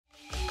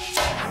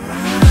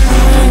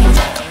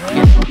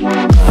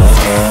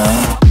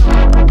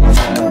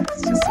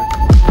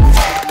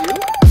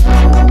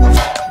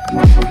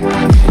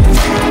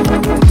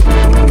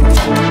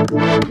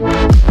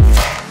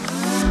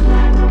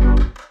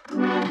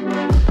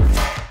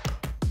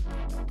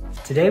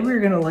Today we're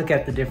gonna look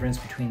at the difference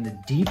between the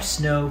Deep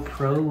Snow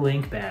Pro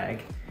Link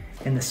bag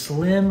and the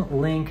Slim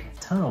Link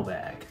Tunnel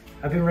bag.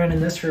 I've been running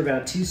this for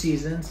about 2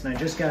 seasons and I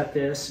just got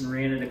this and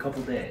ran it a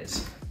couple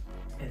days.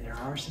 And there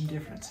are some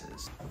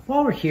differences.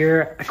 While we're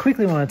here, I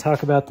quickly want to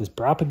talk about this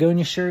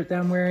Brapagonia shirt that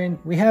I'm wearing.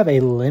 We have a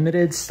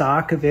limited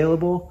stock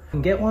available. You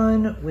can get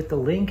one with the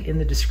link in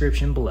the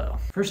description below.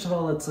 First of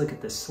all, let's look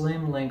at the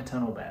Slim Link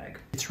Tunnel bag.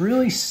 It's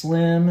really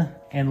slim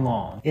and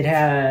long. It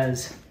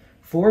has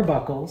 4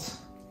 buckles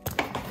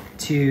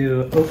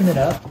to open it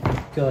up,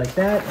 go like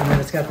that, and then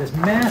it's got this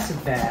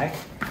massive bag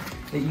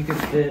that you can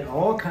fit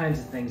all kinds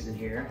of things in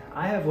here.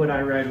 I have what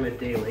I ride with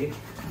daily,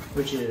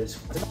 which is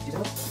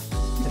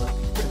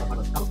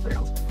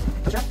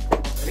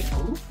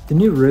the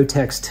new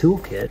Rotex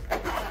toolkit.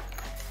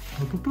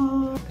 I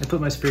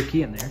put my spare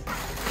key in there,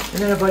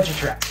 and then a bunch of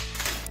traps.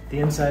 The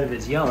inside of it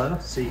is yellow,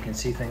 so you can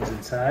see things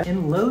inside.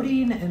 And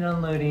loading and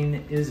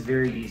unloading is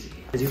very easy.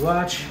 As you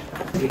watch,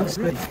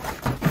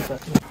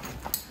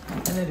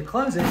 and then to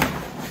close it,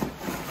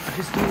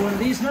 just do one of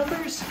these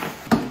numbers,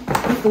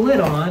 put the lid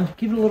on,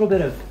 give it a little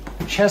bit of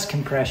chest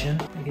compression,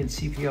 again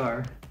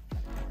CPR,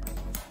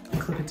 and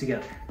clip it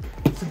together.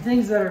 Some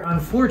things that are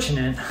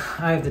unfortunate,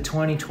 I have the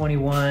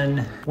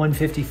 2021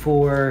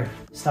 154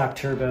 stock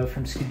turbo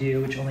from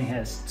Skidoo, which only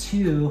has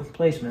 2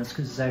 placements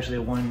because it's actually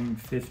a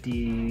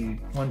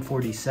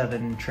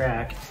 147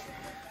 track.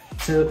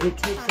 So it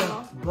takes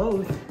up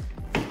both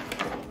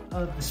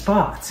of the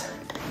spots.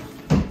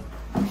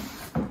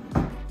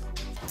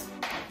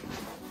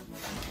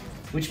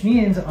 Which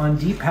means on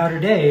deep powder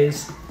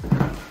days,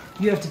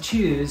 you have to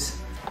choose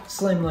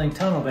Slim Link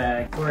Tunnel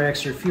bag or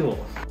extra fuel.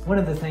 One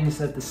of the things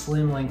that the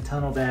Slim Link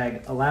Tunnel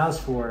bag allows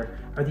for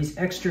are these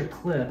extra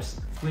clips,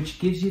 which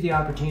gives you the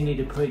opportunity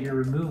to put your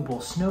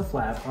removable snow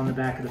flap on the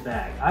back of the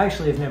bag. I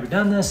actually have never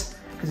done this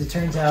because it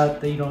turns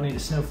out that you don't need a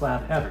snow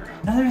flap ever.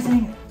 Another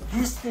thing,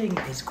 this thing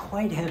is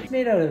quite heavy. It's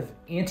made out of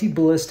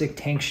anti-ballistic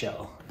tank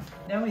shell.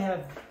 Now we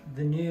have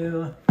the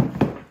new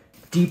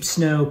Deep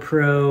Snow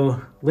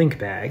Pro Link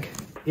bag.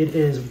 It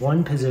is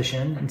 1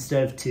 position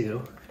instead of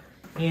 2,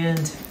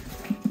 and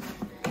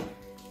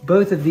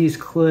both of these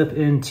clip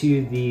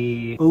into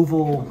the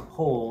oval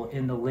hole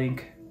in the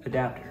link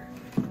adapter.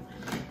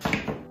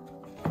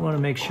 You want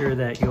to make sure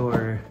that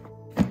your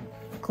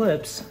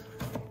clips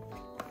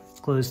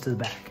close to the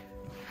back.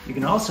 You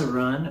can also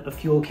run a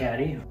fuel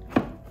caddy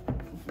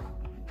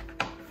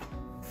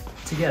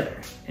together.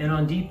 And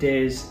on deep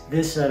days,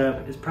 this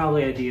setup is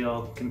probably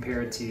ideal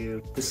compared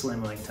to the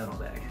Slim Link Tunnel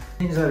bag.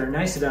 Things that are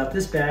nice about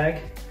this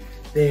bag,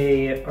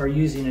 they are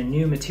using a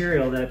new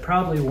material that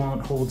probably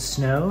won't hold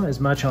snow as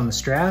much on the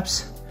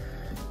straps.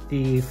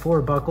 The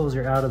 4 buckles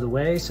are out of the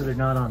way, so they're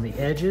not on the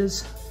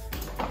edges.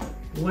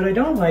 What I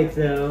don't like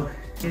though,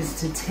 is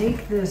to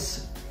take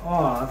this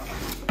off,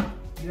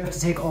 you have to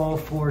take all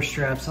 4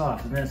 straps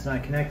off and then it's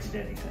not connected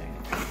to anything.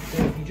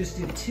 So if you just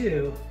do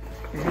 2,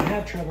 you're gonna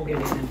have trouble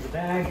getting into the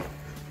bag.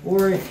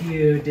 Or if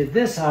you did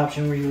this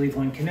option where you leave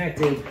one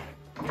connected,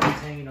 it's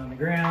hanging on the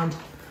ground.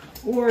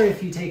 Or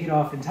if you take it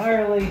off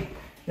entirely,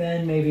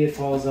 then maybe it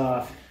falls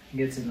off and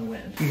gets in the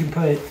wind. You can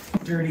put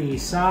dirty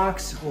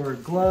socks or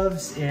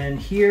gloves in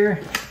here,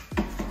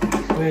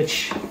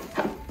 which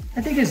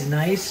I think is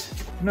nice.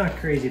 I'm not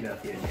crazy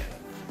about the idea.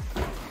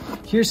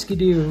 Here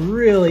Skidoo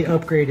really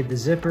upgraded the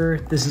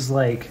zipper. This is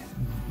like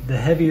the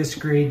heaviest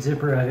grade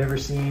zipper I've ever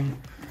seen.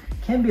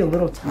 Can be a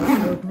little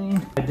tough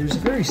opening. There's a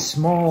very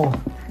small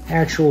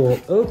actual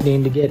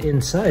opening to get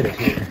inside of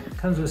here.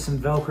 Comes with some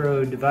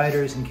Velcro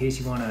dividers in case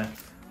you want to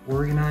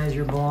organize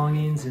your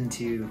belongings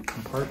into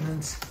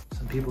compartments.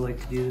 Some people like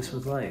to do this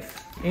with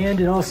life. And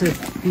it also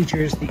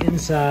features the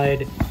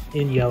inside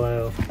in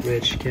yellow,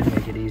 which can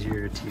make it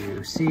easier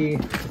to see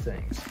the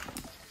things.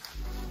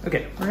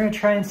 Okay, we're gonna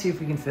try and see if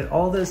we can fit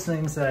all those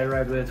things that I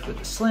ride with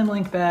the Slim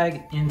Link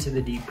bag into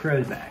the Deep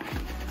Pro bag.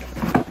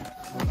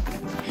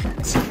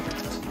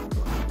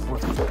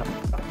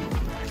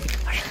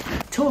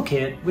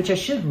 Toolkit, which I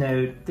should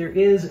note, there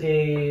is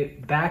a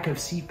back of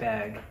seat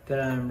bag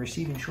that I'm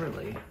receiving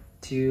shortly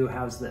to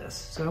house this.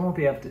 So I won't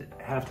be have to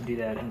do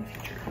that in the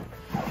future.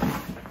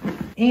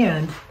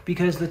 And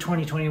because the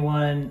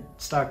 2021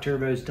 stock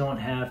turbos don't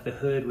have the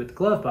hood with the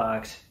glove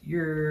box,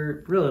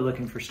 you're really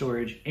looking for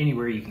storage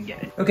anywhere you can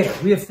get it. Okay,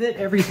 we have fit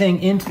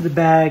everything into the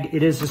bag.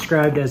 It is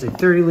described as a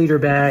 30-liter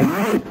bag.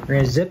 We're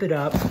gonna zip it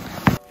up.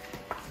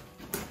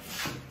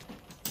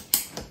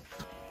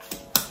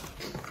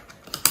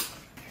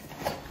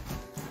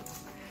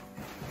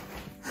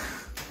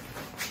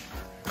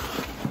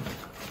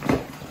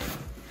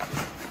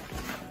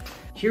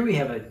 Here we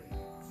have a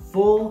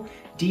full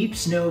Deep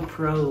Snow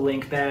Pro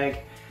Link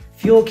bag,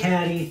 fuel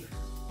caddy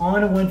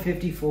on a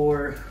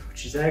 154,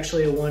 which is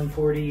actually a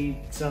 140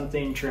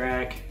 something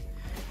track.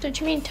 Don't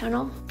you mean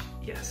tunnel?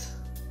 Yes,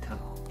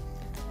 tunnel.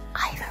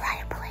 I'm a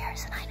rider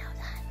players and I know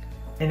that.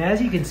 And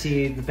as you can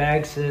see, the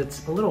bag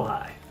sits a little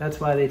high. That's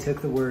why they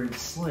took the word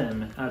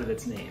slim out of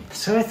its name.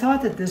 So I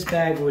thought that this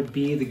bag would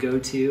be the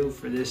go-to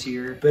for this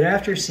year, but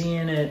after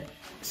seeing it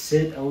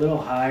sit a little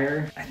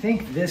higher. I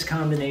think this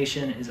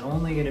combination is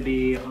only gonna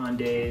be on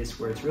days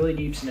where it's really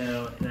deep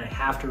snow and I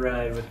have to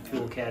ride with a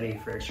fuel caddy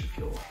for extra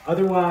fuel.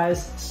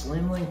 Otherwise,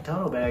 Slim Link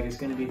tunnel bag is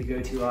gonna be the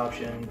go-to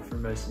option for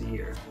most of the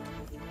year.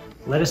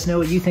 Let us know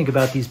what you think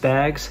about these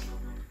bags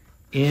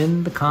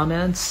in the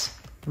comments.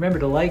 Remember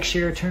to like,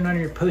 share, turn on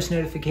your post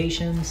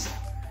notifications,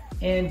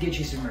 and get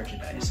you some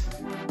merchandise.